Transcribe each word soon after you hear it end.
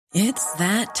It's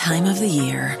that time of the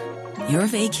year. Your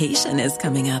vacation is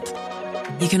coming up.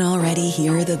 You can already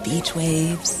hear the beach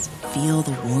waves, feel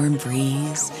the warm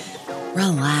breeze,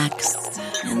 relax,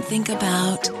 and think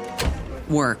about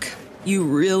work. You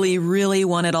really, really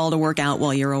want it all to work out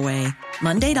while you're away.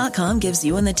 Monday.com gives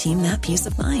you and the team that peace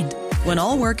of mind. When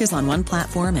all work is on one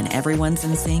platform and everyone's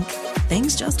in sync,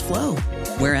 things just flow.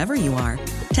 Wherever you are,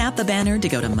 tap the banner to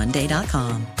go to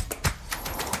Monday.com.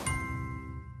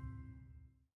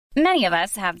 Many of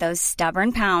us have those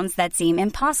stubborn pounds that seem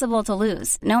impossible to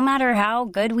lose, no matter how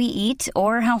good we eat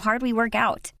or how hard we work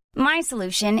out. My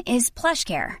solution is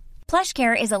PlushCare.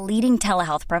 PlushCare is a leading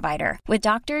telehealth provider with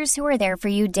doctors who are there for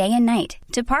you day and night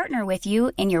to partner with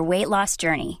you in your weight loss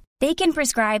journey. They can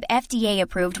prescribe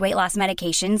FDA-approved weight loss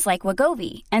medications like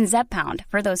Wegovy and Zepbound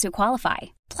for those who qualify.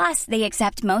 Plus, they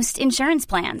accept most insurance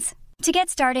plans. To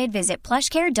get started, visit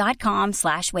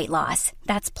plushcare.com/weightloss.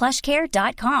 That's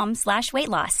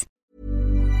plushcare.com/weightloss.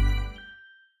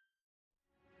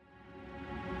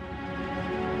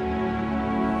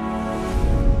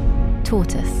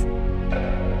 Tortoise.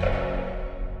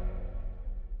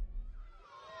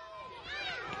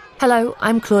 Hello,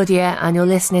 I'm Claudia, and you're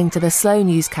listening to the Slow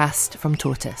Newscast from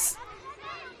Tortoise.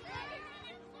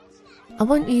 I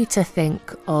want you to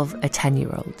think of a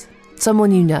 10-year-old,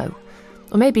 someone you know,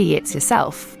 or maybe it's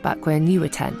yourself back when you were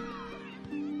 10.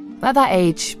 At that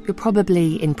age, you're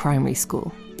probably in primary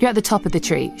school. You're at the top of the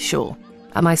tree, sure.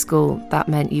 At my school, that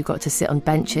meant you got to sit on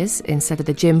benches instead of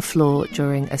the gym floor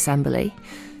during assembly.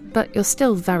 But you're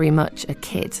still very much a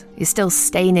kid. You're still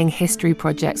staining history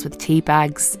projects with tea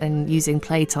bags and using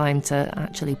playtime to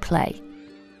actually play.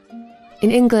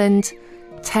 In England,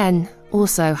 10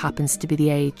 also happens to be the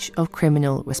age of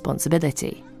criminal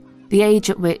responsibility, the age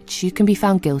at which you can be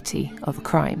found guilty of a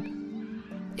crime.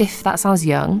 If that sounds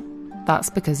young, that's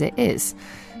because it is.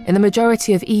 In the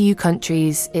majority of EU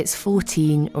countries, it's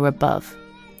 14 or above.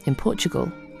 In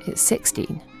Portugal, it's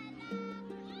 16.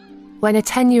 When a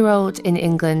 10-year-old in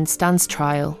England stands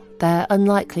trial, they're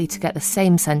unlikely to get the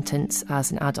same sentence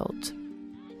as an adult.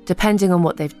 Depending on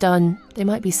what they've done, they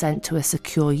might be sent to a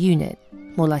secure unit,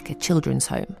 more like a children's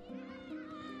home.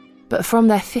 But from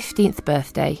their 15th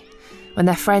birthday, when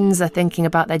their friends are thinking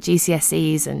about their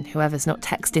GCSEs and whoever's not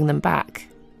texting them back,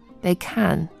 they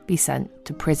can be sent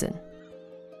to prison.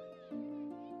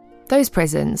 Those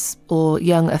prisons, or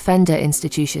young offender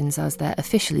institutions as they're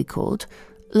officially called,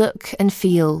 look and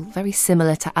feel very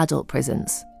similar to adult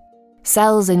prisons.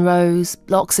 Cells in rows,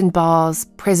 locks and bars,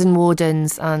 prison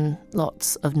wardens, and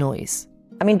lots of noise.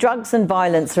 I mean, drugs and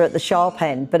violence are at the sharp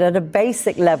end, but at a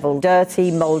basic level,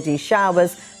 dirty, mouldy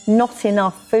showers, not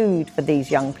enough food for these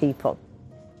young people.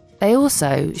 They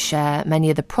also share many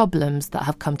of the problems that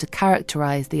have come to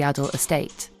characterise the adult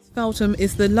estate. Feltham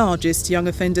is the largest young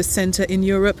offender centre in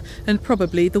Europe and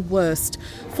probably the worst.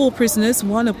 4 prisoners,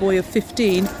 one a boy of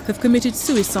 15, have committed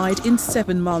suicide in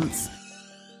 7 months.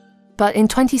 But in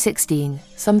 2016,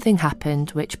 something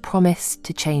happened which promised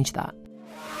to change that.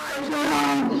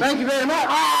 Thank you very much.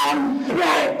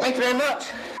 Thank you very much.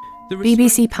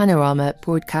 BBC Panorama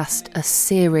broadcast a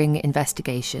searing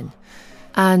investigation.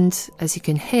 And, as you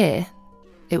can hear,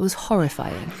 it was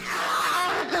horrifying.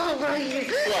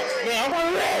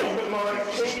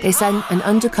 They sent an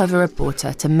undercover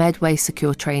reporter to Medway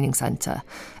Secure Training Centre,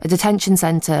 a detention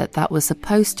centre that was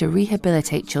supposed to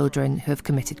rehabilitate children who have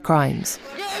committed crimes.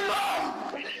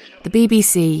 The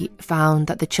BBC found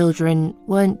that the children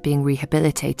weren't being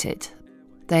rehabilitated.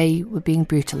 They were being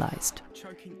brutalised.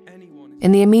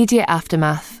 In the immediate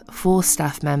aftermath, 4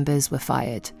 staff members were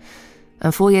fired.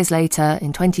 And 4 years later,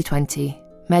 in 2020,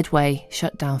 Medway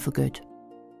shut down for good.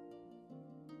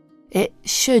 It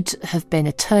should have been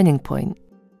a turning point,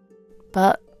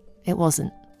 but it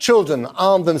wasn't. Children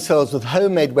armed themselves with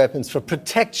homemade weapons for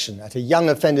protection at a young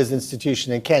offenders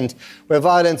institution in Kent, where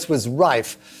violence was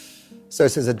rife. So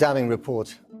says a damning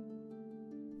report.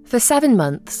 For 7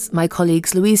 months, my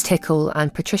colleagues Louise Tickle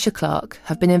and Patricia Clark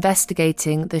have been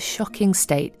investigating the shocking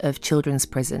state of children's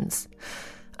prisons.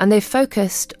 And they've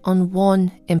focused on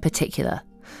one in particular,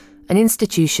 an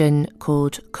institution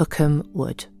called Cookham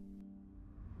Wood.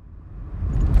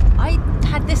 I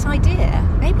had this idea,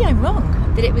 maybe I'm wrong,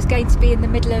 that it was going to be in the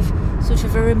middle of sort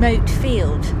of a remote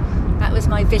field. That was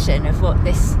my vision of what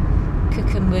this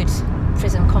Cookham Wood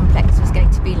prison complex was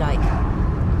going to be like.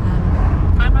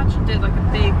 I imagined it like a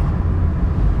big,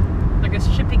 like a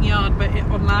shipping yard, but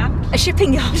on land. A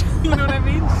shipping yard? You know what I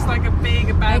mean? Just like a big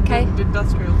abandoned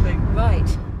industrial thing.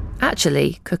 Right.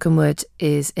 Actually, Cookham Wood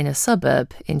is in a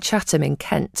suburb in Chatham in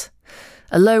Kent,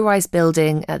 a low-rise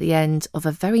building at the end of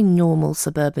a very normal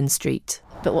suburban street.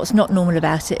 But what's not normal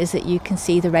about it is that you can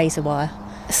see the razor wire.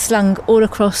 slung all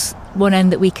across one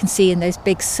end that we can see in those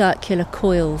big circular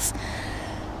coils.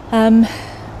 And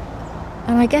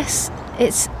I guess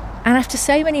and after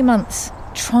so many months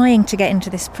trying to get into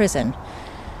this prison,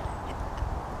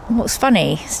 what's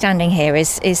funny standing here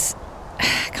is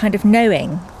kind of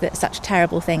knowing that such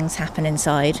terrible things happen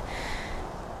inside.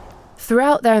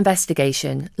 Throughout their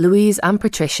investigation, Louise and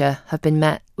Patricia have been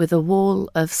met with a wall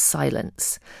of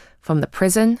silence from the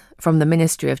prison, from the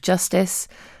Ministry of Justice,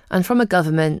 and from a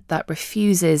government that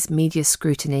refuses media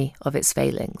scrutiny of its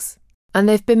failings. And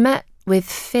they've been met with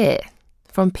fear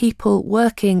from people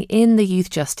working in the youth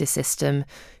justice system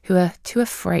who are too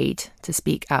afraid to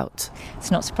speak out.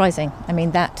 It's not surprising. I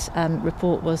mean, that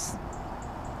report was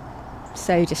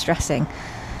so distressing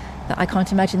that I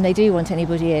can't imagine they do want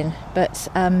anybody in. But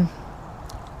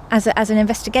as an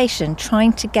investigation,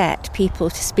 trying to get people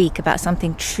to speak about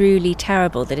something truly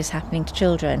terrible that is happening to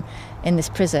children in this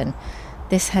prison,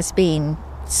 this has been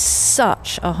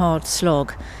such a hard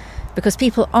slog, because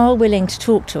people are willing to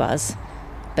talk to us,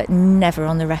 but never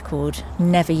on the record,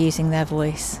 never using their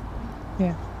voice.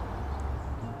 Yeah.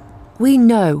 We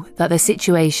know that the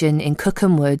situation in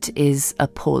Cookham Wood is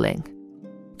appalling.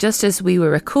 Just as we were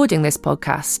recording this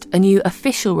podcast, a new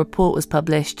official report was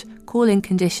published calling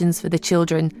conditions for the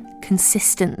children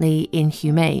consistently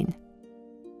inhumane.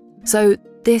 So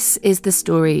this is the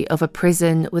story of a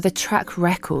prison with a track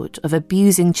record of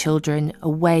abusing children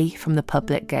away from the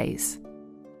public gaze.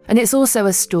 And it's also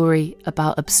a story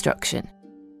about obstruction,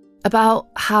 about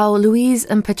how Louise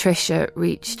and Patricia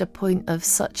reached a point of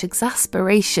such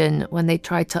exasperation when they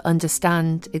tried to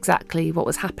understand exactly what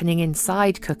was happening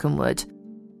inside Cookham Wood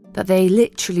that they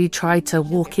literally tried to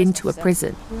walk into a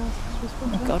prison.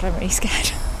 Oh God, I'm really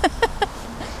scared.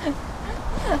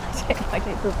 I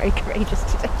don't feel very courageous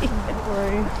today. Don't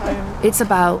worry. It's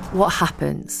about what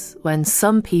happens when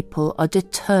some people are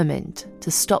determined to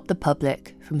stop the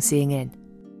public from seeing in.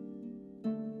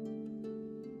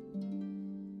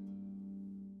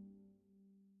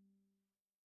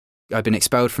 I'd been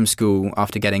expelled from school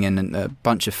after getting in a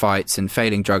bunch of fights and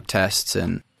failing drug tests,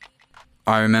 and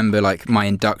I remember my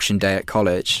induction day at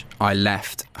college, I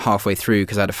left halfway through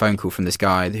because I had a phone call from this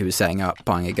guy who was setting up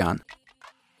buying a gun.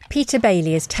 Peter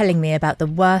Bailey is telling me about the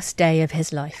worst day of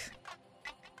his life.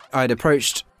 I'd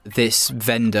approached this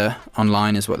vendor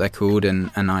online, is what they're called,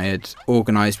 and I had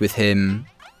organised with him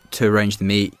to arrange the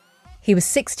meet. He was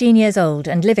 16 years old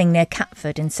and living near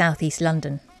Catford in southeast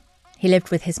London. He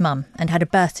lived with his mum and had a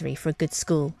bursary for a good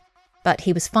school, but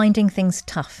he was finding things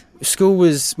tough. School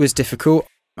was difficult.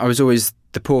 I was always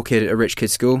the poor kid at a rich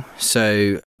kid's school,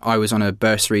 so I was on a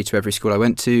bursary to every school I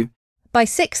went to. By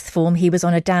sixth form, he was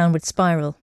on a downward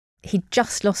spiral. He'd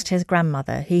just lost his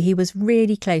grandmother, who he was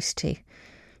really close to.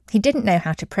 He didn't know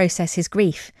how to process his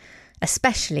grief,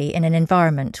 especially in an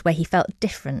environment where he felt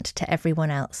different to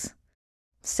everyone else.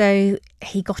 So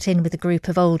he got in with a group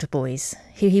of older boys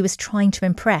who he was trying to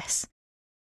impress.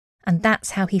 And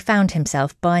that's how he found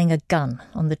himself buying a gun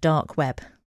on the dark web.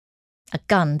 A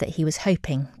gun that he was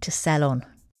hoping to sell on.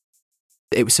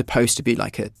 It was supposed to be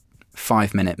like a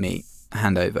 5-minute meet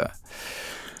handover.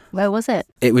 Where was it?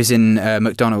 It was in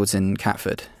McDonald's in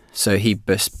Catford. So he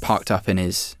just parked up in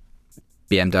his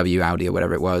BMW, Audi or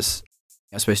whatever it was.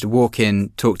 I was supposed to walk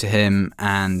in, talk to him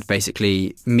and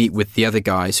basically meet with the other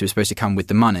guys who were supposed to come with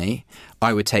the money.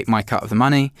 I would take my cut of the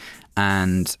money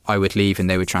and I would leave and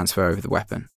they would transfer over the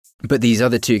weapon. But these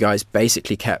other two guys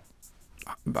basically kept,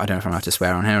 I don't know if I'm allowed to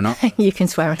swear on here or not. You can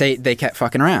swear. They kept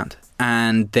fucking around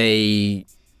and they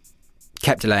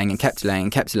kept delaying and kept delaying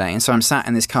and kept delaying. And so I'm sat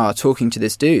in this car talking to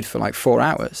this dude for 4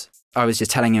 hours. I was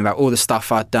just telling him about all the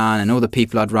stuff I'd done and all the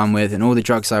people I'd run with and all the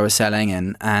drugs I was selling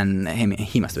and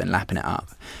he must have been lapping it up.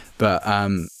 But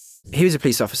he was a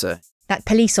police officer. That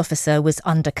police officer was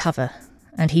undercover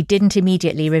and he didn't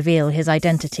immediately reveal his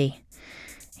identity.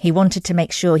 He wanted to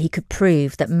make sure he could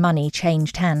prove that money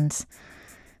changed hands.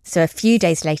 So a few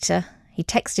days later, he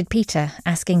texted Peter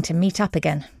asking to meet up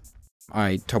again.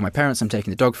 I told my parents I'm taking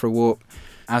the dog for a walk.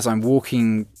 As I'm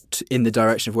walking in the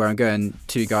direction of where I'm going,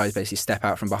 two guys basically step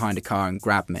out from behind a car and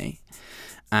grab me.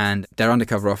 And they're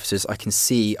undercover officers. I can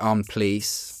see armed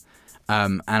police.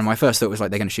 And my first thought was they're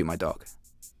going to shoot my dog.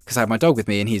 Because I have my dog with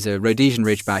me and he's a Rhodesian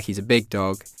Ridgeback. He's a big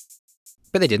dog.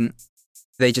 But they didn't.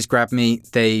 They just grabbed me.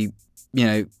 They,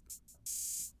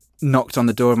 knocked on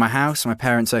the door of my house. My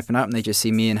parents open up and they just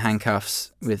see me in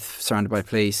handcuffs surrounded by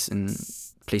police and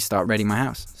police start raiding my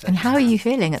house. So, and how are you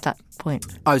feeling at that point?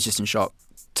 I was just in shock.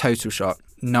 Total shock.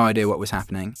 No idea what was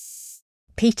happening.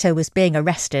 Peter was being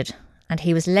arrested and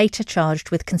he was later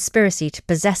charged with conspiracy to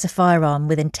possess a firearm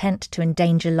with intent to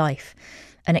endanger life,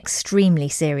 an extremely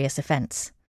serious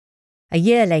offence. A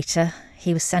year later,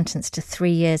 he was sentenced to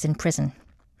 3 years in prison.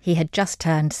 He had just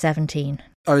turned 17.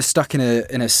 I was stuck in a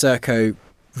Serco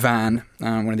van,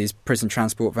 one of these prison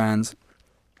transport vans,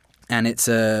 and it's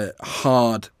a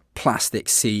hard plastic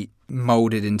seat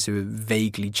moulded into a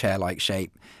vaguely chair-like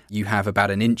shape. You have about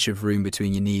an inch of room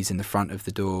between your knees in the front of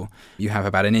the door. You have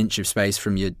about an inch of space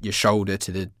from your shoulder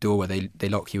to the door where they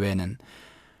lock you in, and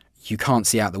you can't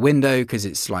see out the window because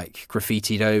it's like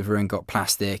graffitied over and got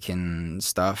plastic and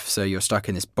stuff. So you're stuck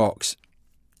in this box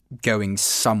going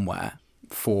somewhere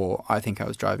for, I think I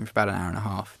was driving for about an hour and a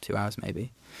half, 2 hours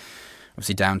maybe.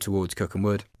 Obviously down towards Cookham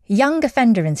Wood. Young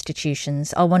offender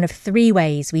institutions are one of 3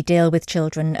 ways we deal with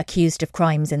children accused of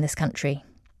crimes in this country.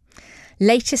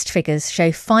 Latest figures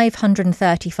show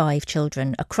 535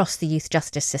 children across the youth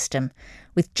justice system,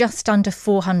 with just under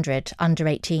 400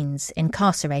 under-18s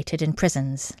incarcerated in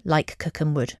prisons like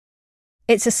Cookham Wood.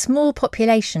 It's a small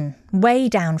population, way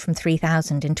down from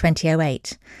 3,000 in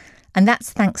 2008, and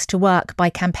that's thanks to work by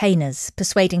campaigners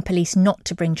persuading police not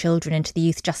to bring children into the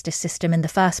youth justice system in the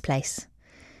first place.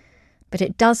 But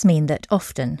it does mean that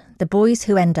often the boys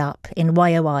who end up in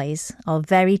YOIs are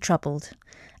very troubled,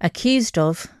 accused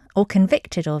of or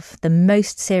convicted of the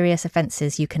most serious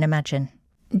offences you can imagine.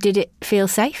 Did it feel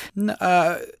safe?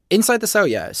 No, inside the cell,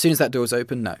 yeah. As soon as that door's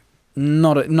open, no.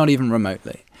 Not even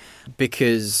remotely.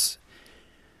 Because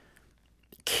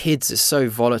kids are so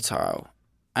volatile,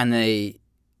 and they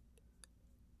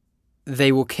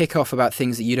will kick off about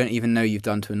things that you don't even know you've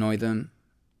done to annoy them.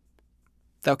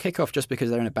 They'll kick off just because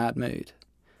they're in a bad mood.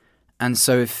 And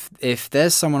so if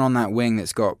there's someone on that wing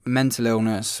that's got mental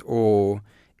illness or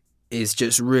is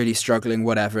just really struggling,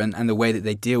 whatever, and the way that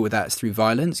they deal with that is through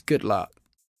violence, good luck.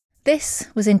 This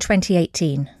was in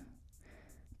 2018.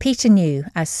 Peter knew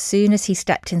as soon as he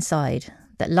stepped inside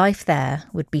that life there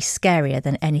would be scarier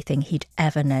than anything he'd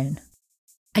ever known.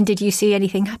 And did you see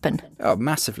anything happen? Oh,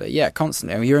 massively, yeah,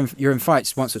 constantly. I mean, you're in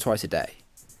fights once or twice a day.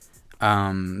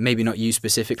 Maybe not you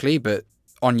specifically, but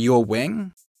on your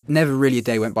wing, never really a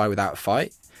day went by without a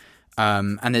fight.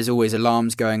 And there's always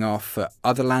alarms going off for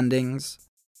other landings.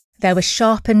 There were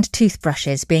sharpened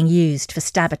toothbrushes being used for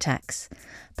stab attacks.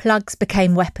 Plugs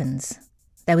became weapons.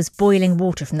 There was boiling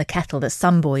water from the kettle that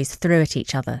some boys threw at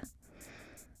each other.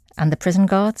 And the prison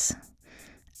guards?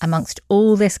 Amongst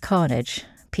all this carnage,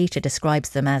 Peter describes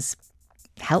them as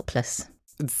helpless.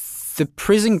 The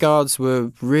prison guards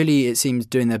were really, it seems,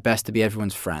 doing their best to be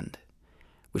everyone's friend,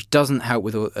 which doesn't help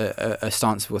with a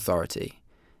stance of authority.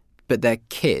 But they're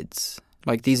kids.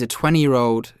 Like, these are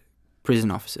 20-year-old prison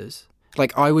officers.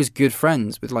 Like, I was good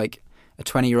friends with, like, a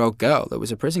 20-year-old girl that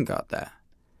was a prison guard there.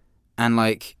 And,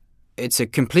 like, it's a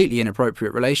completely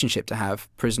inappropriate relationship to have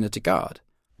prisoner to guard.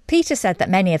 Peter said that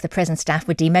many of the prison staff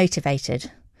were demotivated.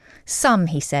 Some,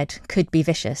 he said, could be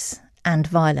vicious and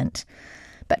violent.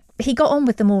 But he got on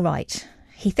with them all right.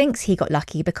 He thinks he got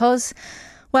lucky because,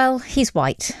 well, he's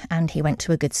white and he went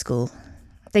to a good school.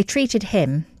 They treated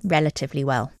him relatively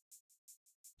well.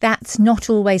 That's not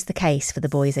always the case for the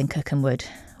boys in Cookham Wood,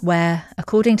 where,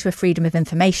 according to a Freedom of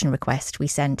Information request we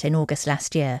sent in August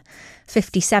last year,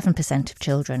 57% of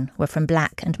children were from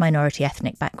black and minority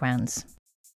ethnic backgrounds.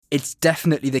 It's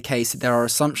definitely the case that there are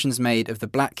assumptions made of the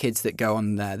black kids that go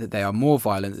on there, that they are more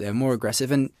violent, that they're more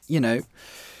aggressive, and, you know,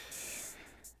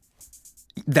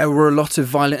 there were a lot of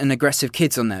violent and aggressive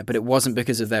kids on there, but it wasn't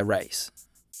because of their race.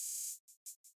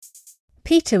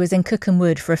 Peter was in Cookham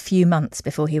Wood for a few months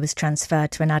before he was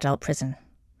transferred to an adult prison.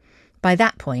 By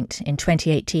that point, in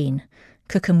 2018,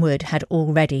 Cookham Wood had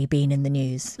already been in the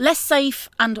news. Less safe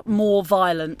and more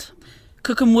violent.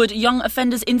 Cookham Wood Young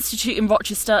Offenders Institute in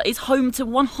Rochester is home to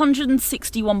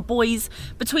 161 boys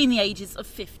between the ages of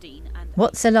 15 and...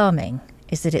 What's alarming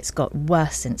is that it's got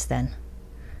worse since then.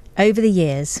 Over the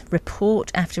years,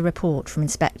 report after report from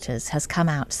inspectors has come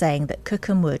out saying that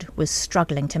Cookham Wood was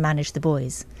struggling to manage the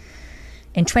boys.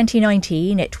 In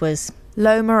 2019, it was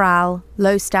low morale,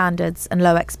 low standards and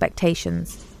low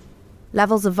expectations.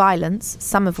 Levels of violence,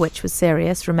 some of which was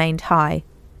serious, remained high.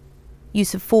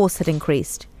 Use of force had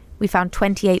increased. We found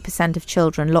 28% of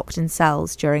children locked in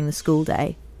cells during the school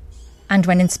day. And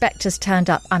when inspectors turned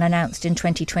up unannounced in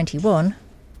 2021,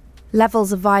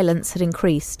 levels of violence had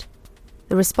increased.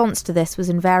 The response to this was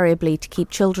invariably to keep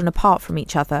children apart from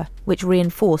each other, which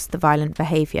reinforced the violent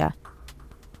behaviour.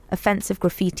 Offensive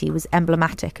graffiti was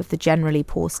emblematic of the generally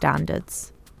poor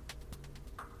standards.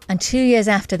 And 2 years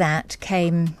after that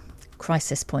came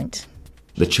Crisis Point.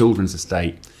 The children's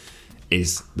estate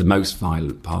is the most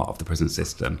violent part of the prison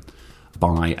system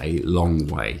by a long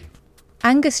way.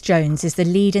 Angus Jones is the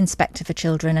lead inspector for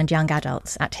children and young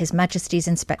adults at His Majesty's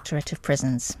Inspectorate of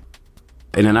Prisons.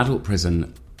 In an adult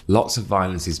prison, lots of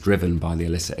violence is driven by the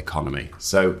illicit economy.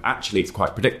 So actually it's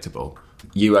quite predictable.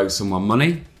 You owe someone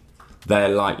money, they're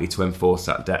likely to enforce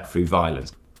that debt through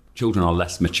violence. Children are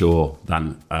less mature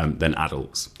than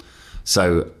adults.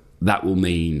 So that will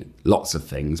mean lots of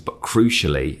things, but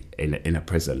crucially in a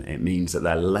prison, it means that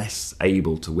they're less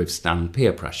able to withstand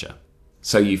peer pressure.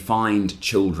 So you find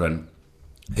children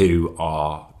who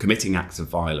are committing acts of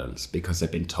violence because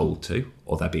they've been told to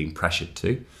or they're being pressured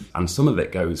to. And some of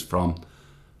it goes from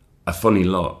a funny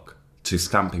look to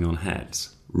stamping on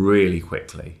heads really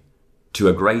quickly. To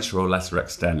a greater or lesser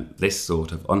extent, this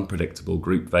sort of unpredictable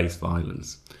group-based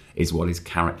violence is what is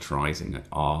characterising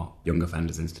our young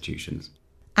offenders institutions.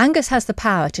 Angus has the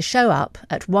power to show up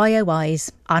at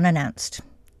YOIs unannounced.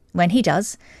 When he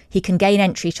does, he can gain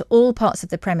entry to all parts of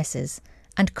the premises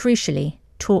and, crucially,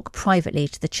 talk privately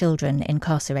to the children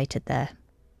incarcerated there.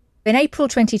 In April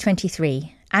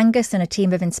 2023, Angus and a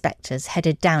team of inspectors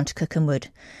headed down to Cookham Wood,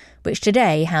 which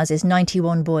today houses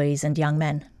 91 boys and young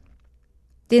men.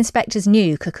 The inspectors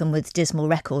knew Cookham Wood's dismal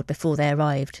record before they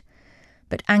arrived,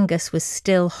 but Angus was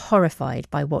still horrified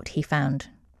by what he found.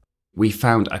 We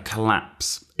found a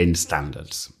collapse in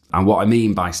standards. And what I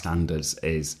mean by standards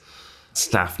is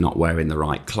staff not wearing the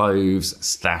right clothes,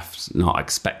 staff not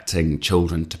expecting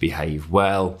children to behave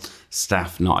well,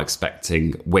 staff not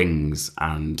expecting wings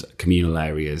and communal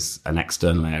areas and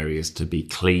external areas to be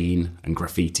clean and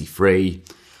graffiti-free,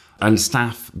 and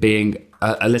staff being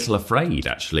a little afraid,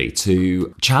 actually,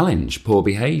 to challenge poor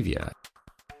behaviour.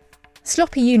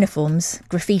 Sloppy uniforms,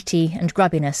 graffiti and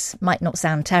grubbiness might not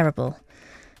sound terrible,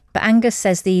 but Angus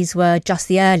says these were just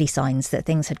the early signs that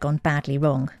things had gone badly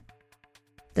wrong.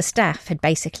 The staff had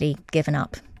basically given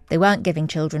up. They weren't giving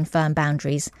children firm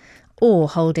boundaries or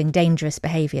holding dangerous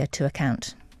behaviour to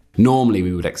account. Normally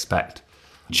we would expect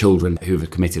children who have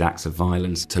committed acts of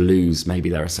violence to lose maybe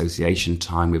their association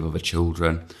time with other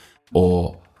children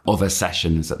or other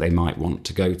sessions that they might want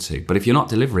to go to. But if you're not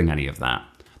delivering any of that,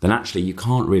 then actually you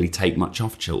can't really take much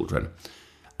off children.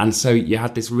 And so you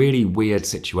had this really weird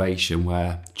situation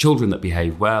where children that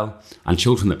behave well and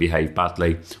children that behave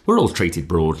badly were all treated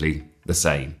broadly the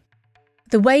same.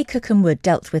 The way Cookham Wood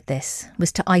dealt with this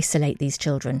was to isolate these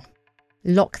children,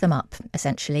 lock them up,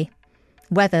 essentially,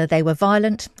 whether they were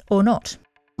violent or not.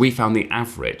 We found the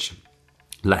average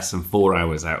less than 4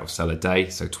 hours out of cell a day,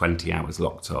 so 20 hours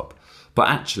locked up. But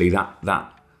actually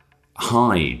that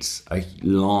hides a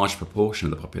large proportion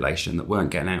of the population that weren't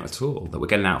getting out at all, that were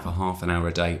getting out for half an hour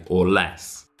a day or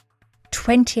less.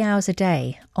 20 hours a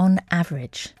day on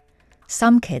average.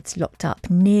 Some kids locked up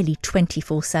nearly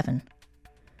 24/7.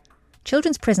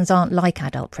 Children's prisons aren't like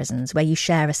adult prisons where you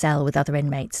share a cell with other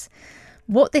inmates.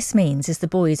 What this means is the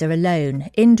boys are alone,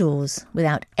 indoors,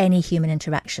 without any human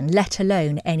interaction, let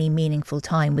alone any meaningful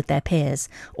time with their peers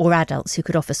or adults who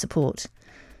could offer support.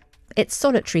 It's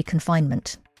solitary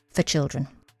confinement for children.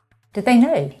 Did they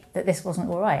know that this wasn't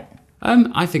all right?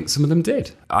 I think some of them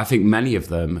did. I think many of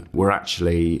them were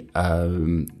actually,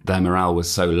 their morale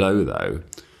was so low, though,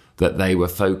 that they were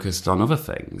focused on other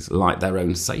things, like their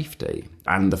own safety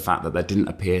and the fact that there didn't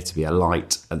appear to be a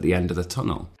light at the end of the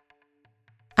tunnel.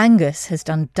 Angus has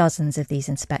done dozens of these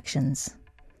inspections,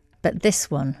 but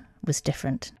this one was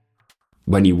different.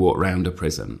 When you walk around a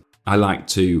prison, I like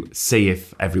to see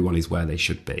if everyone is where they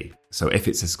should be. So if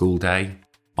it's a school day,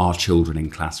 are children in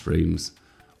classrooms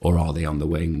or are they on the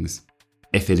wings?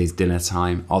 If it is dinner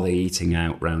time, are they eating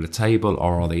out round a table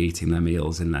or are they eating their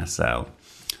meals in their cell?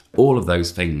 All of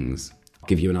those things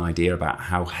give you an idea about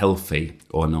how healthy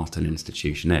or not an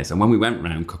institution is. And when we went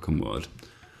round Cookham Wood,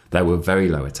 there were very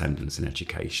low attendance in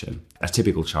education. A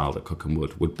typical child at Cookham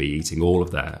Wood would be eating all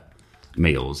of their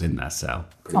meals in their cell.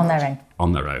 On their own?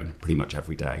 On their own, pretty much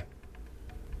every day.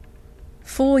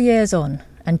 4 years on,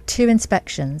 and 2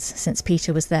 inspections since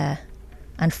Peter was there,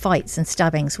 and fights and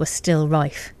stabbings were still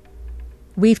rife.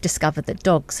 We've discovered that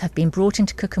dogs have been brought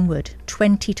into Cookham Wood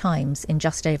 20 times in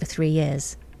just over 3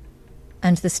 years.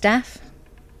 And the staff?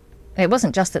 It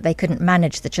wasn't just that they couldn't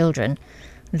manage the children,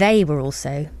 they were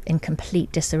also in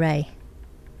complete disarray.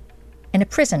 In a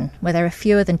prison where there are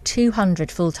fewer than 200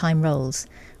 full-time roles,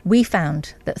 we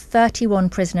found that 31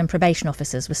 prison and probation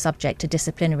officers were subject to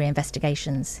disciplinary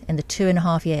investigations in the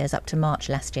 2.5 years up to March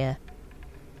last year.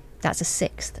 That's a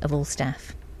sixth of all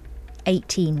staff.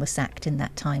 18 were sacked in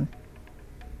that time.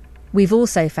 We've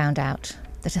also found out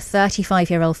that a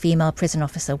 35-year-old female prison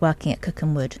officer working at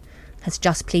Cookham Wood has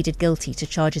just pleaded guilty to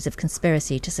charges of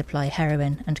conspiracy to supply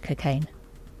heroin and cocaine.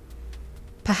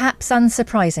 Perhaps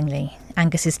unsurprisingly,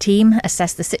 Angus's team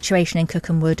assessed the situation in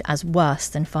Cookham Wood as worse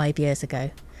than 5 years ago.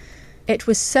 It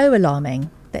was so alarming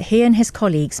that he and his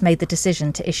colleagues made the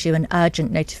decision to issue an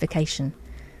urgent notification,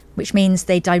 which means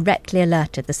they directly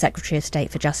alerted the Secretary of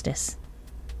State for Justice.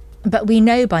 But we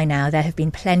know by now there have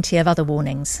been plenty of other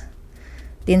warnings.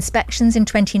 The inspections in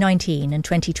 2019 and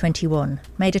 2021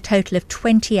 made a total of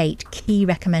 28 key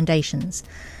recommendations,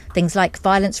 things like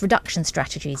violence reduction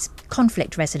strategies,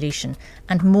 conflict resolution,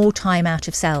 and more time out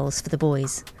of cells for the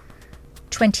boys.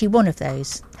 21 of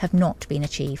those have not been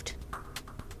achieved.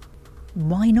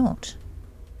 Why not?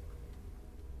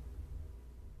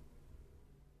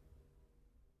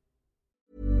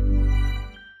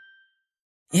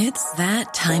 It's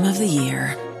that time of the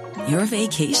year. Your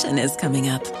vacation is coming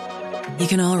up. You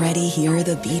can already hear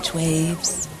the beach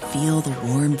waves, feel the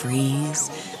warm breeze,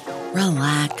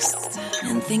 relax,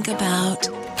 and think about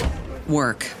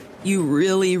work. You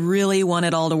really, really want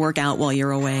it all to work out while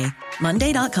you're away.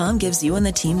 Monday.com gives you and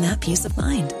the team that peace of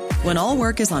mind. When all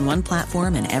work is on one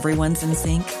platform and everyone's in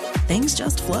sync, things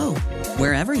just flow.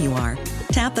 Wherever you are,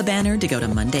 tap the banner to go to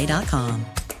Monday.com.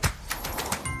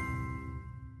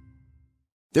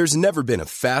 There's never been a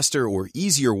faster or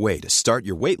easier way to start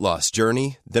your weight loss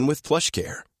journey than with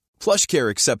PlushCare. PlushCare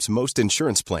accepts most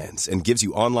insurance plans and gives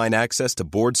you online access to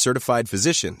board-certified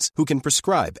physicians who can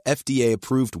prescribe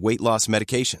FDA-approved weight loss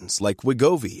medications like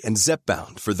Wegovy and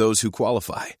Zepbound for those who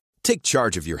qualify. Take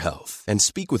charge of your health and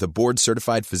speak with a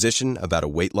board-certified physician about a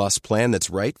weight loss plan that's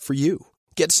right for you.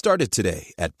 Get started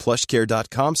today at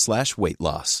plushcare.com/weight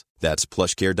loss. That's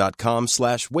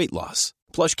plushcare.com/weight loss.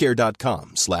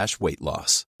 plushcare.com/weight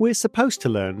loss. We're supposed to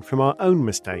learn from our own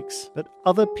mistakes, but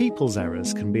other people's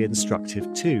errors can be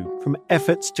instructive too. From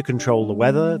efforts to control the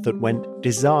weather that went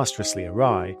disastrously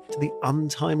awry to the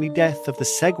untimely death of the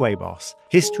Segway boss,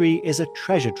 history is a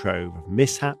treasure trove of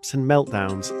mishaps and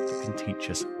meltdowns that can teach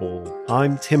us all.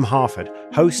 I'm Tim Harford,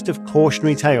 host of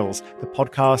Cautionary Tales, the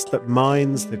podcast that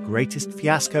mines the greatest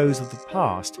fiascos of the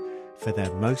past for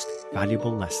their most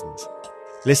valuable lessons.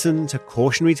 Listen to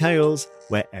Cautionary Tales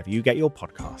wherever you get your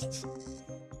podcasts.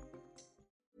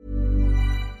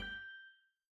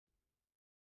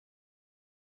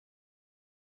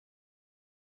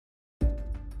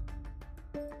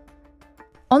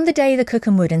 On the day the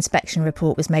Cookham Wood inspection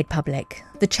report was made public,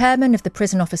 the chairman of the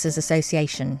Prison Officers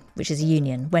Association, which is a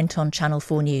union, went on Channel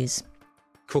 4 News.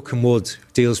 Cookham Wood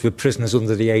deals with prisoners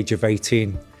under the age of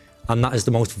 18, and that is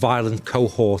the most violent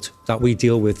cohort that we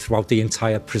deal with throughout the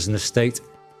entire prison estate.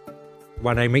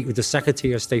 When I meet with the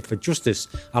Secretary of State for Justice,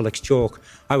 Alex Chalk,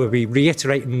 I will be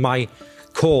reiterating my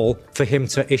call for him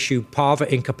to issue parva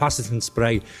incapacitant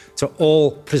spray to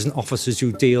all prison officers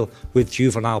who deal with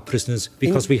juvenile prisoners,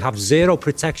 because we have zero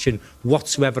protection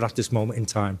whatsoever at this moment in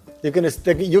time. You're going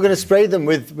to spray them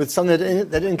with something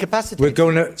that incapacitates? We're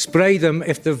going to spray them,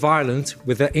 if they're violent,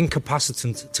 with an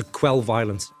incapacitant to quell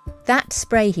violence. That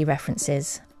spray he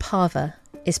references, parva,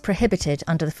 is prohibited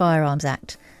under the Firearms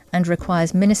Act and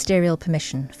requires ministerial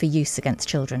permission for use against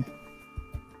children.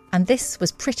 And this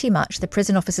was pretty much the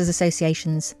Prison Officers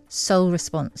Association's sole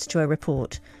response to a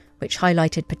report which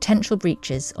highlighted potential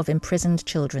breaches of imprisoned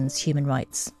children's human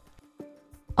rights.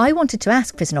 I wanted to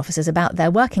ask prison officers about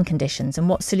their working conditions and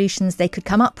what solutions they could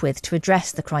come up with to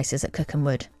address the crisis at Cookham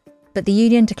Wood, but the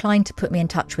union declined to put me in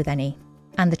touch with any,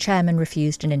 and the chairman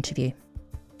refused an interview.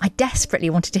 I desperately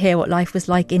wanted to hear what life was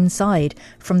like inside,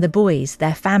 from the boys,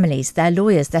 their families, their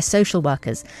lawyers, their social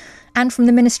workers, and from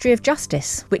the Ministry of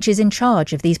Justice, which is in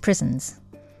charge of these prisons.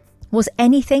 Was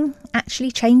anything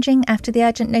actually changing after the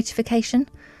urgent notification?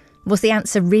 Was the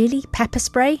answer really pepper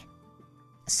spray?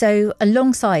 So,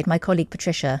 alongside my colleague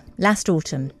Patricia, last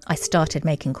autumn, I started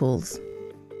making calls.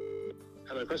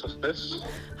 Hello, Press Office.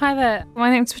 Hi there,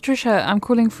 my name's Patricia. I'm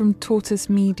calling from Tortoise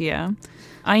Media.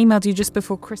 I emailed you just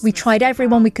before Christmas. We tried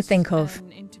everyone we could think of,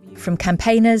 from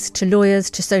campaigners to lawyers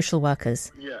to social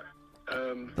workers.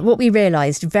 But what we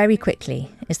realised very quickly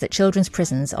is that children's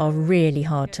prisons are really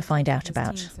hard to find out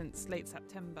about.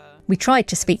 We tried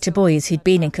to speak to boys who'd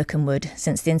been in Cookham Wood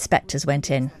since the inspectors went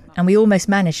in, and we almost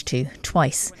managed to,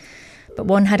 twice. But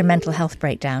one had a mental health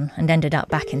breakdown and ended up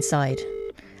back inside.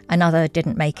 Another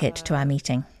didn't make it to our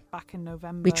meeting.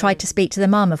 We tried to speak to the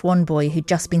mum of one boy who'd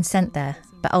just been sent there,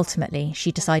 but ultimately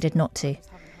she decided not to.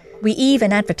 We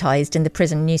even advertised in the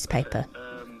prison newspaper.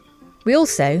 We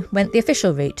also went the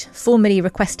official route, formally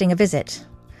requesting a visit,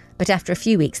 but after a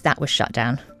few weeks that was shut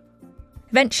down.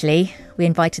 Eventually, we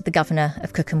invited the governor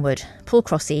of Cookham Wood, Paul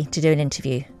Crossy, to do an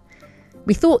interview.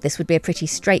 We thought this would be a pretty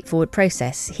straightforward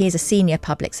process. He is a senior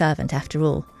public servant after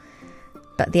all.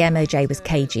 But the MOJ was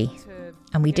cagey,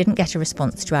 and we didn't get a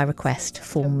response to our request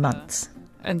for months.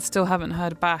 And still haven't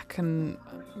heard back, and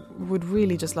would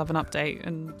really just love an update.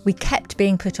 And we kept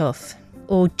being put off,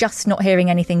 or just not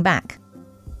hearing anything back.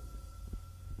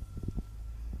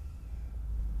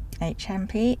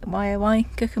 HMP YOI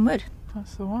Cookham Wood.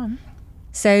 That's the one.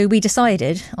 So we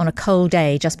decided on a cold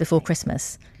day just before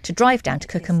Christmas to drive down to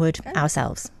Cookham Wood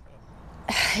ourselves.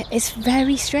 It's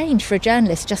very strange for a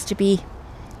journalist just to be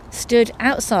stood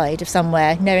outside of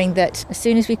somewhere knowing that as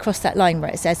soon as we cross that line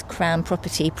where it says Crown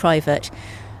Property Private,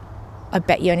 I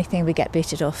bet you anything we get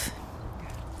booted off.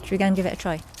 Should we go and give it a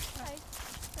try?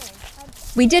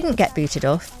 We didn't get booted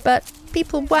off, but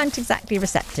people weren't exactly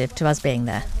receptive to us being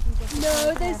there.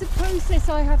 No, there's a process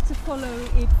I have to follow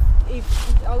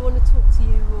if I want to talk to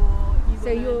you or you.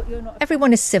 So you're not.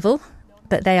 Everyone is civil,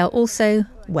 but they are also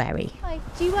wary. Hi,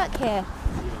 do you work here?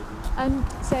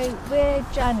 So we're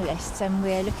journalists and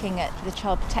we're looking at the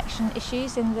child protection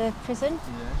issues in the prison.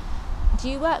 Yeah. Do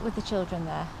you work with the children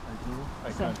there? I do.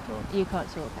 I can't talk. You can't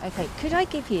talk. Okay. Could I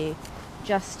give you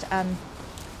just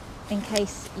in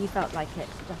case you felt like it,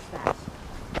 just that?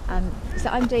 So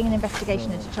I'm doing an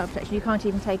investigation into child protection. You can't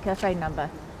even take a phone number.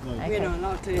 No, okay. We're not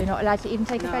allowed to. You're not allowed to even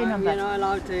take a phone number? We're not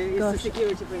allowed to. It's Gosh. a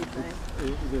security brief.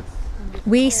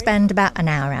 We spend about an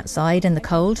hour outside in the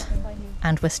cold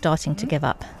and we're starting to give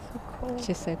up. It's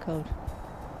just so cold.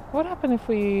 What happened if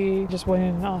we just went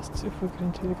in and asked if we could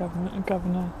interview the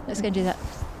governor? Let's go and do that.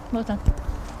 Well done.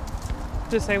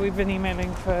 Just say we've been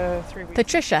emailing for 3 weeks.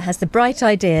 Patricia has the bright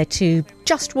idea to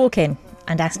just walk in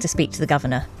and ask to speak to the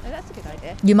governor. Oh, that's a good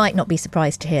idea. You might not be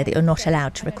surprised to hear that you're not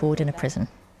allowed to record in a prison.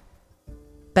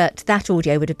 But that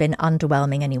audio would have been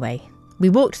underwhelming anyway. We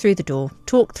walked through the door,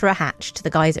 talked through a hatch to the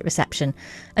guys at reception,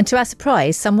 and to our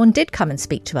surprise, someone did come and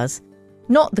speak to us.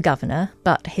 Not the governor,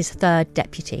 but his third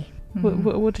deputy.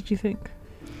 What did you think?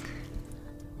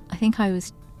 I think I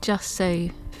was just so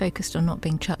focused on not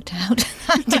being chucked out.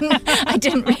 I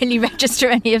didn't really register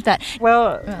any of that.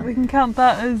 Well, we can count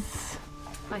that as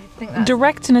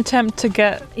direct an attempt to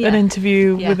get an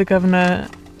interview with the governor.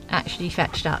 Actually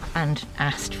fetched up and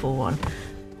asked for one.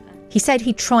 He said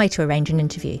he'd try to arrange an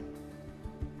interview.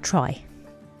 Try.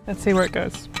 Let's see where it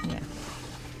goes. Yeah.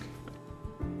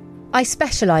 I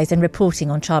specialise in reporting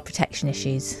on child protection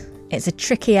issues. It's a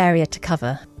tricky area to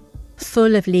cover,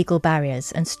 full of legal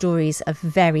barriers and stories of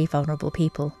very vulnerable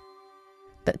people.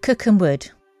 But Cookham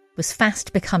Wood was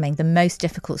fast becoming the most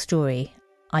difficult story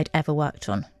I'd ever worked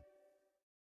on.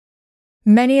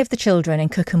 Many of the children in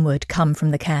Cookham Wood come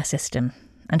from the care system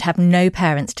and have no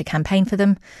parents to campaign for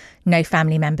them, no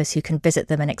family members who can visit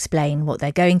them and explain what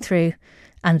they're going through,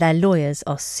 and their lawyers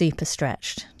are super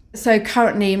stretched. So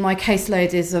currently my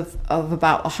caseload is of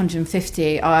about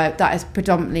 150. That is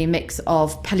predominantly a mix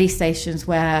of police stations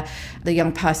where the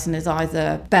young person is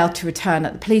either bailed to return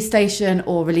at the police station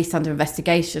or released under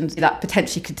investigation. That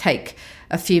potentially could take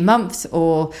a few months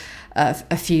or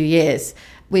a few years.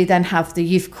 We then have the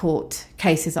youth court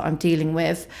cases that I'm dealing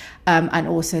with, and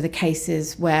also the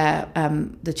cases where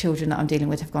the children that I'm dealing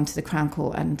with have gone to the Crown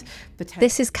Court.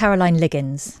 This is Caroline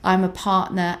Liggins. I'm a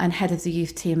partner and head of the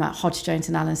youth team at Hodge, Jones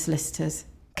and Allen Solicitors.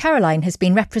 Caroline has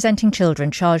been representing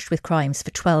children charged with crimes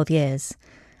for 12 years.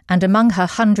 And among her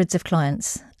hundreds of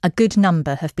clients, a good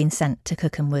number have been sent to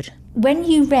Cookham Wood. When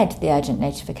you read the urgent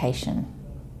notification,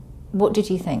 what did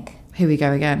you think? Here we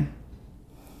go again.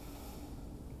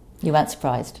 You weren't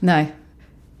surprised? No,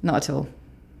 not at all.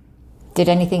 Did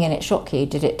anything in it shock you?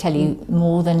 Did it tell you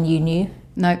more than you knew?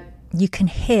 No. You can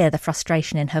hear the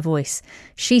frustration in her voice.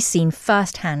 She's seen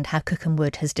firsthand how Cookham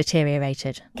Wood has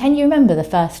deteriorated. Can you remember the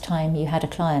first time you had a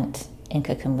client in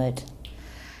Cookham Wood?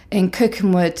 In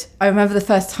Cookham Wood, I remember the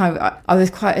first time I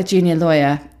was quite a junior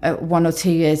lawyer, 1 or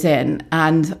 2 years in,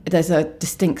 and there's a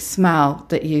distinct smell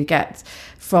that you get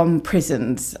from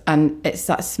prisons, and it's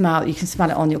that smell, you can smell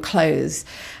it on your clothes.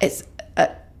 It's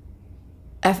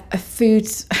a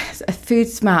food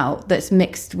smell that's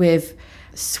mixed with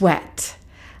sweat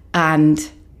and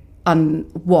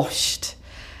unwashed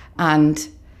and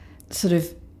sort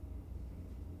of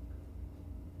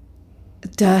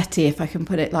dirty, if I can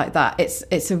put it like that.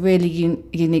 It's a really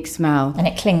unique smell, and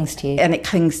it clings to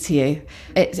you.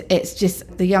 It's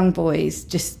just the young boys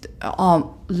just aren't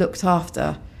looked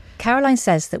after. Caroline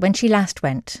says that when she last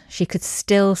went, she could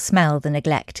still smell the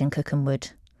neglect in Cookham Wood,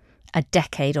 a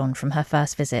decade on from her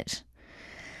first visit.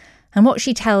 And what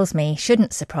she tells me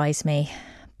shouldn't surprise me,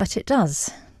 but it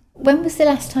does. When was the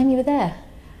last time you were there?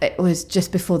 It was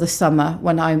just before the summer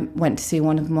when I went to see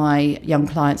one of my young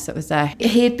clients that was there.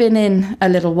 He had been in a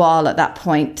little while at that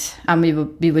point, and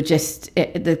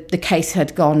the case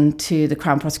had gone to the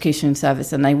Crown Prosecution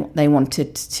Service, and they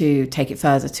wanted to take it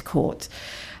further to court.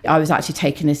 I was actually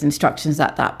taking his instructions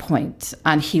at that point,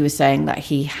 and he was saying that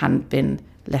he hadn't been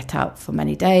let out for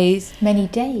many days. Many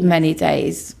days? Many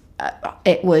days.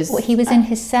 It was... What, he was in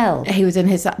his cell? He was in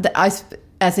his...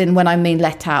 as in when I mean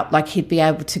let out, like he'd be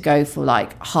able to go for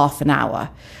like half an hour.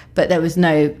 But there was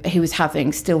no, he was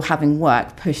still having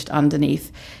work pushed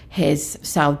underneath his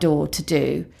cell door to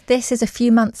do. This is a few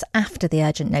months after the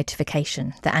urgent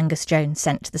notification that Angus Jones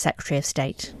sent to the Secretary of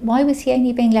State. Why was he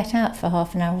only being let out for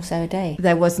half an hour or so a day?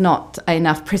 There was not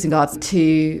enough prison guards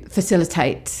to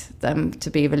facilitate them to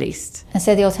be released. And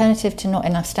so the alternative to not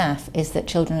enough staff is that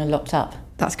children are locked up?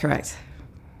 That's correct.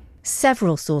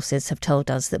 Several sources have told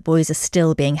us that boys are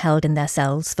still being held in their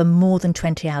cells for more than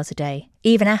 20 hours a day,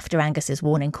 even after Angus's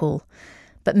warning call.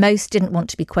 But most didn't want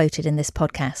to be quoted in this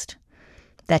podcast.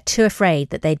 They're too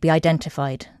afraid that they'd be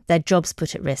identified, their jobs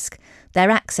put at risk, their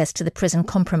access to the prison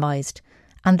compromised,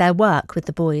 and their work with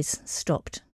the boys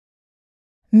stopped.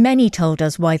 Many told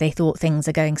us why they thought things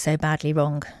are going so badly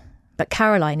wrong, but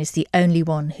Caroline is the only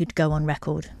one who'd go on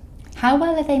record. How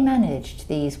well are they managed,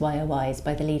 these YOIs,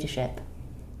 by the leadership?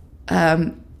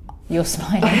 You're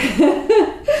smiling.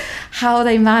 How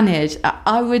they manage,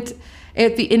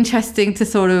 it'd be interesting to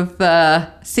sort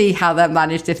of see how they're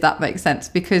managed, if that makes sense,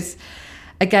 because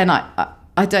again,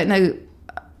 I don't know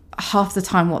half the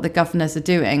time what the governors are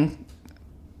doing,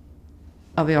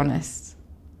 I'll be honest.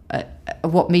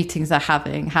 What meetings they're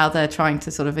having, how they're trying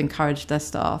to sort of encourage their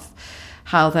staff,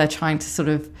 how they're trying to sort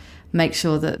of make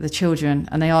sure that the children,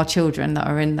 and they are children that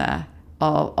are in there,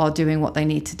 are doing what they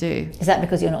need to do. Is that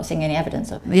because you're not seeing any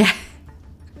evidence of it? Yeah.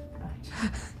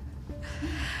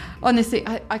 Honestly,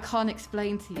 I can't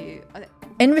explain to you.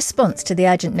 In response to the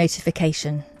urgent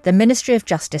notification, the Ministry of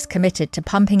Justice committed to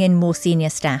pumping in more senior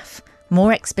staff,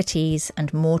 more expertise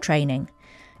and more training,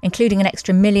 including an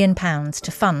extra £1 million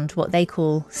to fund what they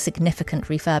call significant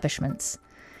refurbishments.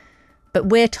 But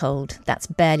we're told that's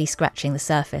barely scratching the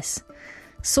surface.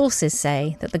 Sources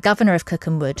say that the Governor of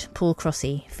Cookham Wood, Paul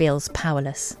Crossy, feels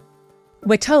powerless.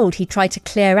 We're told he tried to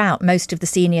clear out most of the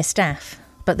senior staff,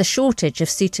 but the shortage of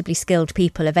suitably skilled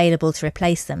people available to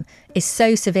replace them is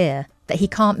so severe that he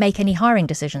can't make any hiring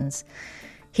decisions.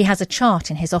 He has a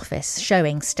chart in his office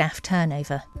showing staff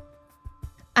turnover.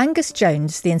 Angus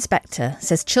Jones, the inspector,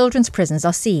 says children's prisons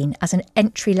are seen as an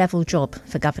entry-level job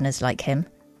for governors like him.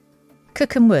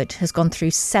 Cookham Wood has gone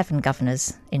through 7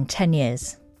 governors in 10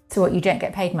 years. So what, you don't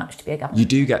get paid much to be a governor? You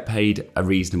do get paid a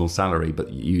reasonable salary,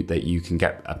 but you can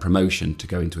get a promotion to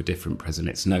go into a different prison.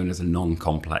 It's known as a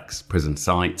non-complex prison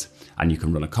site, and you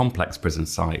can run a complex prison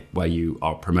site where you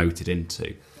are promoted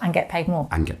into. And get paid more.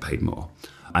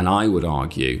 And I would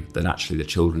argue that actually the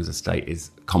children's estate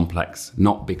is complex,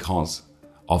 not because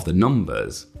of the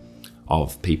numbers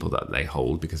of people that they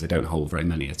hold, because they don't hold very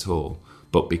many at all,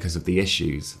 but because of the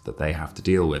issues that they have to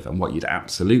deal with. And what you'd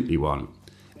absolutely want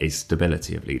is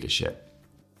stability of leadership.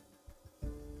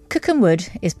 Cookham Wood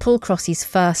is Paul Crossy's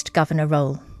first governor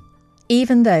role,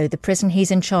 even though the prison he's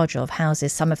in charge of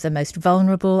houses some of the most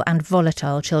vulnerable and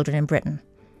volatile children in Britain.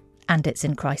 And it's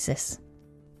in crisis.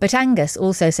 But Angus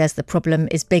also says the problem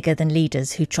is bigger than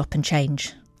leaders who chop and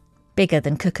change. Bigger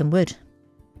than Cookham Wood.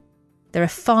 There are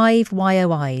 5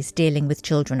 YOIs dealing with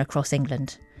children across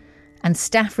England, and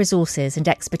staff resources and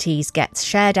expertise gets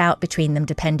shared out between them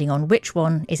depending on which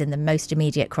one is in the most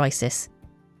immediate crisis.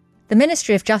 The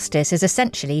Ministry of Justice is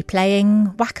essentially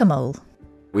playing whack-a-mole.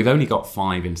 We've only got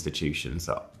 5 institutions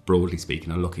that, broadly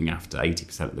speaking, are looking after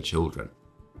 80% of the children.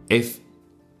 If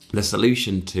the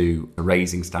solution to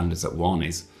raising standards at one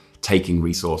is taking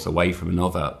resource away from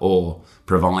another or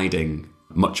providing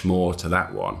much more to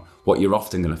that one, what you're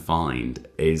often going to find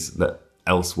is that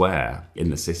elsewhere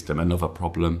in the system, another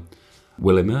problem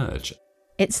will emerge.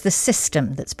 It's the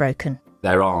system that's broken.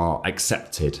 There are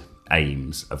accepted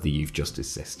aims of the youth justice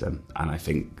system, and I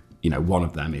think one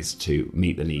of them is to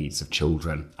meet the needs of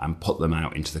children and put them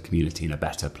out into the community in a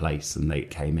better place than they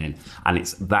came in. And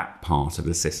it's that part of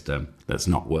the system that's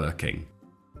not working.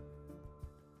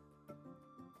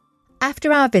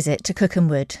 After our visit to Cookham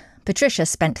Wood, Patricia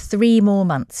spent 3 more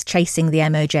months chasing the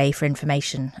MOJ for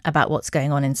information about what's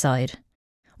going on inside.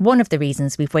 One of the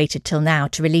reasons we've waited till now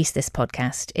to release this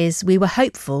podcast is we were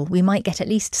hopeful we might get at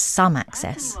least some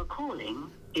access. The person you are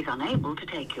calling is unable to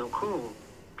take your call.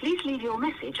 Please leave your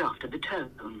message after the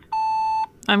tone.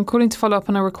 I'm calling to follow up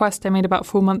on a request I made about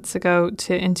 4 months ago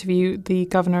to interview the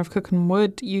Governor of Cookham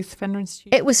Wood Youth Offender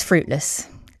Institute. It was fruitless.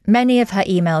 Many of her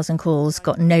emails and calls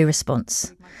got no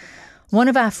response. One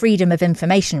of our Freedom of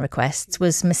Information requests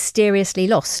was mysteriously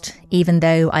lost, even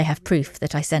though I have proof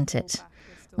that I sent it.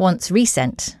 Once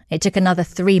resent, it took another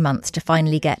 3 months to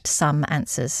finally get some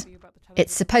answers.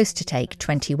 It's supposed to take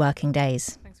 20 working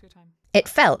days. It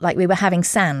felt like we were having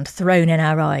sand thrown in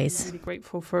our eyes. I'm really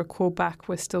grateful for a call back.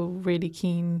 We're still really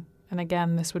keen. And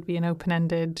again, this would be an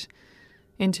open-ended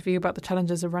interview about the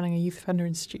challenges of running a youth offender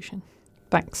institution.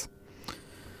 Thanks.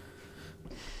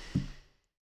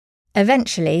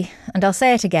 Eventually, and I'll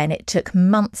say it again, it took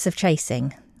months of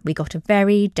chasing, we got a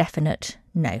very definite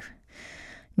no.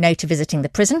 No to visiting the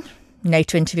prison, no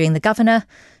to interviewing the governor,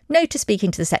 no to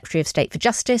speaking to the Secretary of State for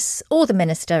Justice or the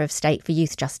Minister of State for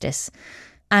Youth Justice,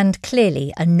 and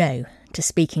clearly a no to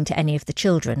speaking to any of the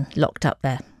children locked up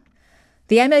there.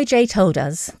 The MOJ told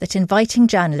us that inviting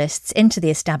journalists into the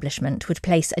establishment would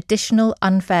place additional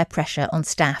unfair pressure on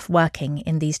staff working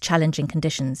in these challenging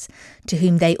conditions, to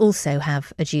whom they also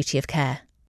have a duty of care.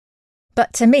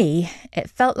 But to me, it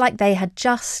felt like they had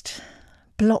just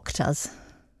blocked us.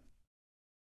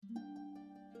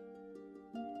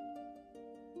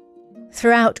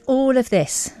 Throughout all of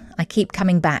this, I keep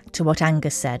coming back to what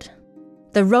Angus said.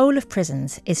 The role of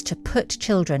prisons is to put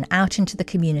children out into the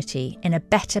community in a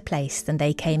better place than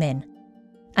they came in.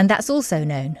 And that's also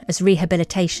known as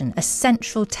rehabilitation, a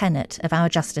central tenet of our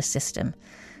justice system.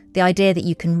 The idea that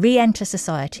you can re-enter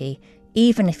society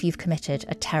even if you've committed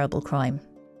a terrible crime.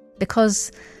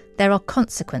 Because there are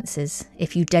consequences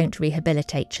if you don't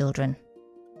rehabilitate children.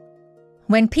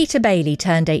 When Peter Bailey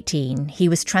turned 18, he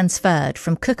was transferred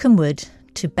from Cookham Wood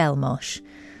to Belmarsh.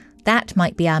 That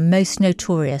might be our most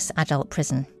notorious adult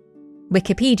prison.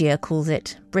 Wikipedia calls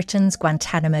it Britain's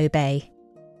Guantanamo Bay.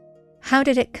 How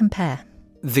did it compare?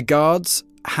 The guards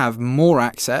have more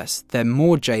access, they're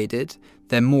more jaded,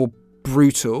 they're more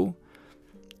brutal,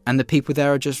 and the people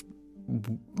there are just...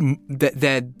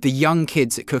 They're the young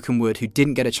kids at Cookham Wood who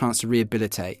didn't get a chance to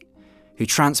rehabilitate, who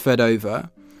transferred over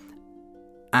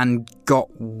and got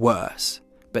worse.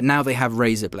 But now they have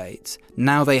razor blades.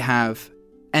 Now they have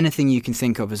anything you can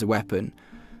think of as a weapon,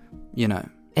 you know.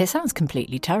 It sounds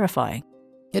completely terrifying.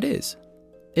 It is.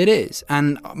 It is.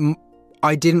 And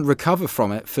I didn't recover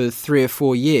from it for 3 or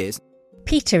 4 years.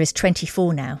 Peter is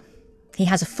 24 now. He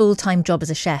has a full-time job as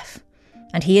a chef,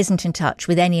 and he isn't in touch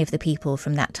with any of the people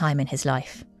from that time in his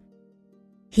life.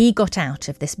 He got out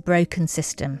of this broken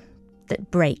system that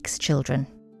breaks children.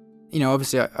 You know,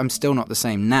 obviously I'm still not the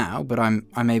same now, but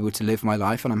I'm able to live my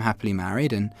life and I'm happily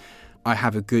married and I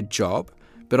have a good job.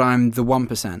 But I'm the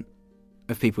 1%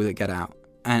 of people that get out.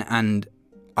 And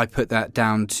I put that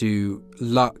down to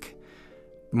luck,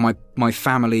 my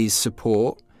family's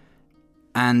support.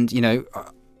 And, you know,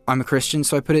 I'm a Christian,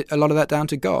 so I put a lot of that down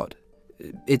to God.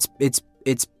 It's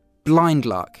blind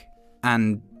luck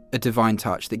and a divine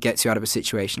touch that gets you out of a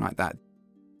situation like that.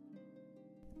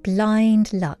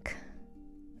 Blind luck.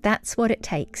 That's what it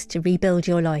takes to rebuild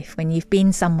your life when you've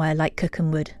been somewhere like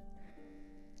Cookham Wood.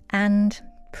 And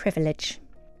privilege.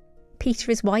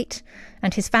 Peter is white,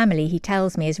 and his family, he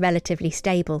tells me, is relatively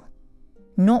stable.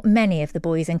 Not many of the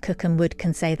boys in Cookham Wood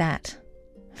can say that.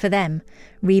 For them,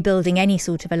 rebuilding any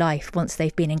sort of a life once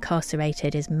they've been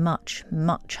incarcerated is much,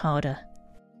 much harder.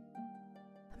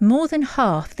 More than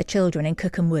half the children in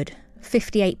Cookham Wood,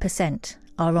 58%,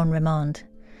 are on remand.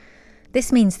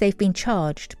 This means they've been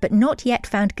charged but not yet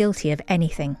found guilty of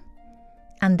anything.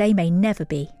 And they may never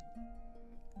be.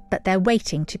 But they're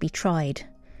waiting to be tried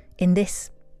in this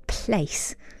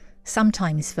place,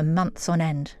 sometimes for months on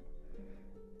end.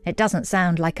 It doesn't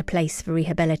sound like a place for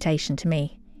rehabilitation to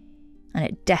me, and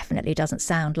it definitely doesn't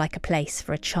sound like a place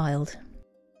for a child.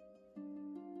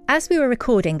 As we were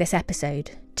recording this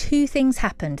episode, 2 things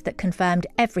happened that confirmed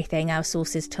everything our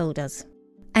sources told us.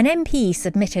 An MP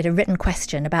submitted a written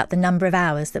question about the number of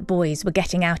hours that boys were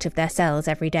getting out of their cells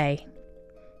every day.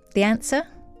 The answer?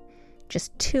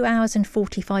 Just 2 hours and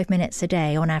 45 minutes a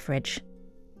day on average.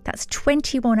 That's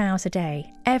 21 hours a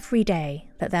day, every day,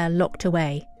 that they're locked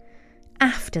away,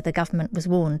 after the government was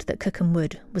warned that Cookham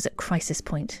Wood was at crisis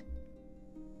point.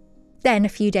 Then, a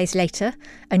few days later,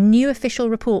 a new official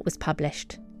report was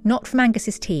published, not from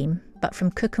Angus's team, but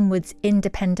from Cookham Wood's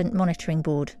Independent Monitoring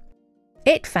Board.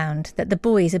 It found that the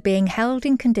boys are being held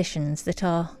in conditions that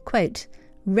are, quote,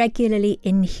 regularly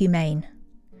inhumane.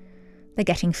 They're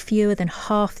getting fewer than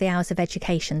half the hours of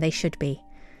education they should be,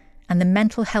 and the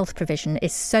mental health provision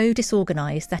is so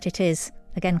disorganised that it is,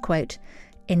 again quote,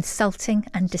 insulting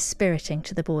and dispiriting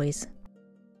to the boys.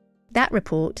 That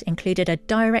report included a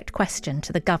direct question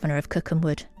to the governor of Cookham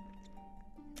Wood.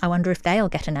 I wonder if they'll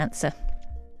get an answer.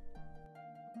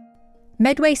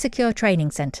 Medway Secure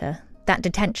Training Centre, that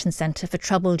detention centre for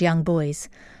troubled young boys,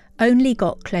 only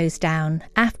got closed down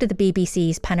after the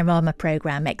BBC's Panorama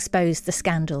programme exposed the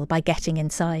scandal by getting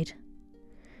inside.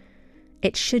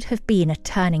 It should have been a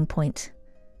turning point.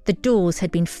 The doors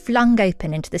had been flung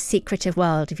open into the secretive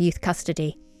world of youth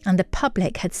custody, and the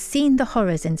public had seen the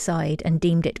horrors inside and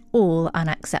deemed it all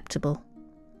unacceptable.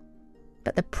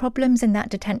 But the problems in that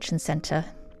detention centre,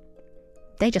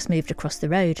 they just moved across the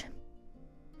road.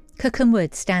 Cookham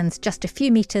Wood stands just a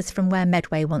few metres from where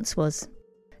Medway once was.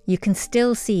 you can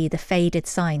still see the faded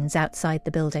signs outside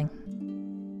the building.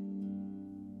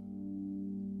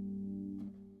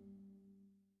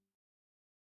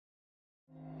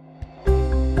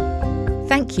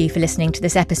 Thank you for listening to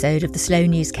this episode of the Slow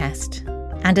Newscast.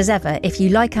 And as ever, if you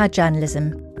like our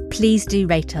journalism, please do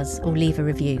rate us or leave a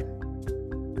review.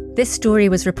 This story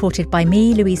was reported by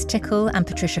me, Louise Tickle, and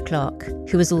Patricia Clark,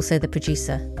 who was also the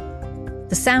producer.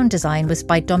 The sound design was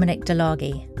by Dominic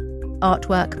Delaghi.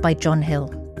 Artwork by John Hill.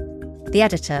 The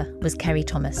editor was Kerry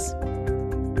Thomas.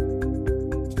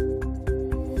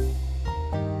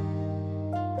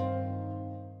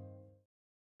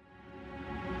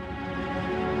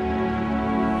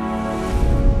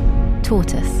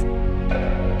 Tortoise.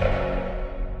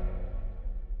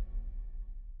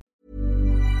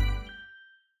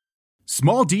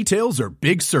 Small details are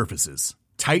big surfaces.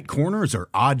 Tight corners are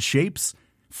odd shapes.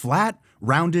 Flat,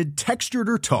 rounded, textured,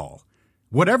 or tall.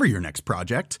 Whatever your next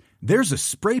project, there's a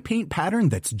spray paint pattern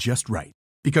that's just right.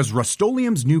 Because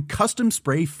Rust-Oleum's new Custom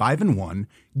Spray 5-in-1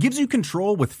 gives you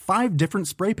control with 5 different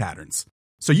spray patterns.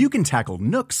 So you can tackle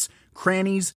nooks,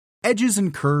 crannies, edges,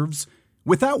 and curves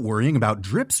without worrying about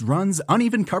drips, runs,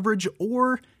 uneven coverage,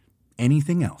 or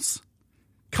anything else.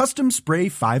 Custom Spray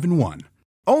 5-in-1.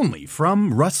 Only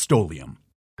from Rust-Oleum.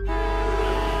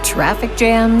 Traffic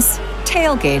jams,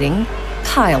 tailgating,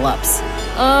 pile-ups.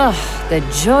 Ugh, the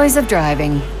joys of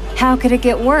driving. How could it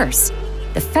get worse?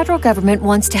 The federal government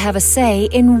wants to have a say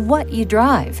in what you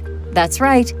drive. That's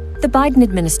right. The Biden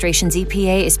administration's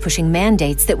EPA is pushing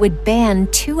mandates that would ban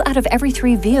 2 out of every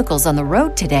 3 vehicles on the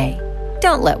road today.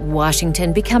 Don't let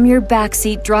Washington become your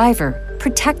backseat driver.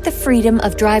 Protect the freedom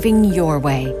of driving your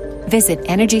way. Visit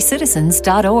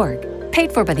EnergyCitizens.org.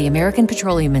 Paid for by the American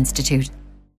Petroleum Institute.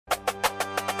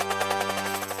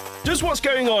 Does what's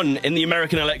going on in the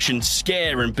American election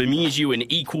scare and bemuse you in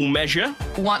equal measure?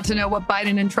 Want to know what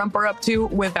Biden and Trump are up to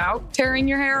without tearing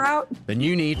your hair out? Then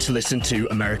you need to listen to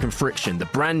American Friction, the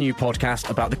brand new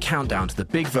podcast about the countdown to the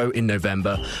big vote in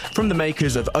November from the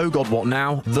makers of Oh God What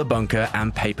Now, The Bunker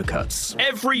and Paper Cuts.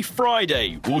 Every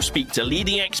Friday, we'll speak to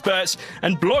leading experts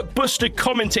and blockbuster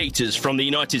commentators from the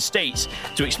United States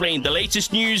to explain the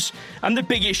latest news and the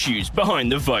big issues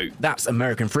behind the vote. That's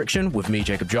American Friction with me,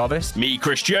 Jacob Jarvis. Me,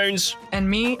 Chris Jones. And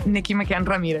me, Nikki McCann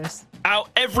Ramirez. Out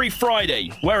every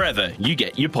Friday, wherever you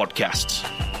get your podcasts.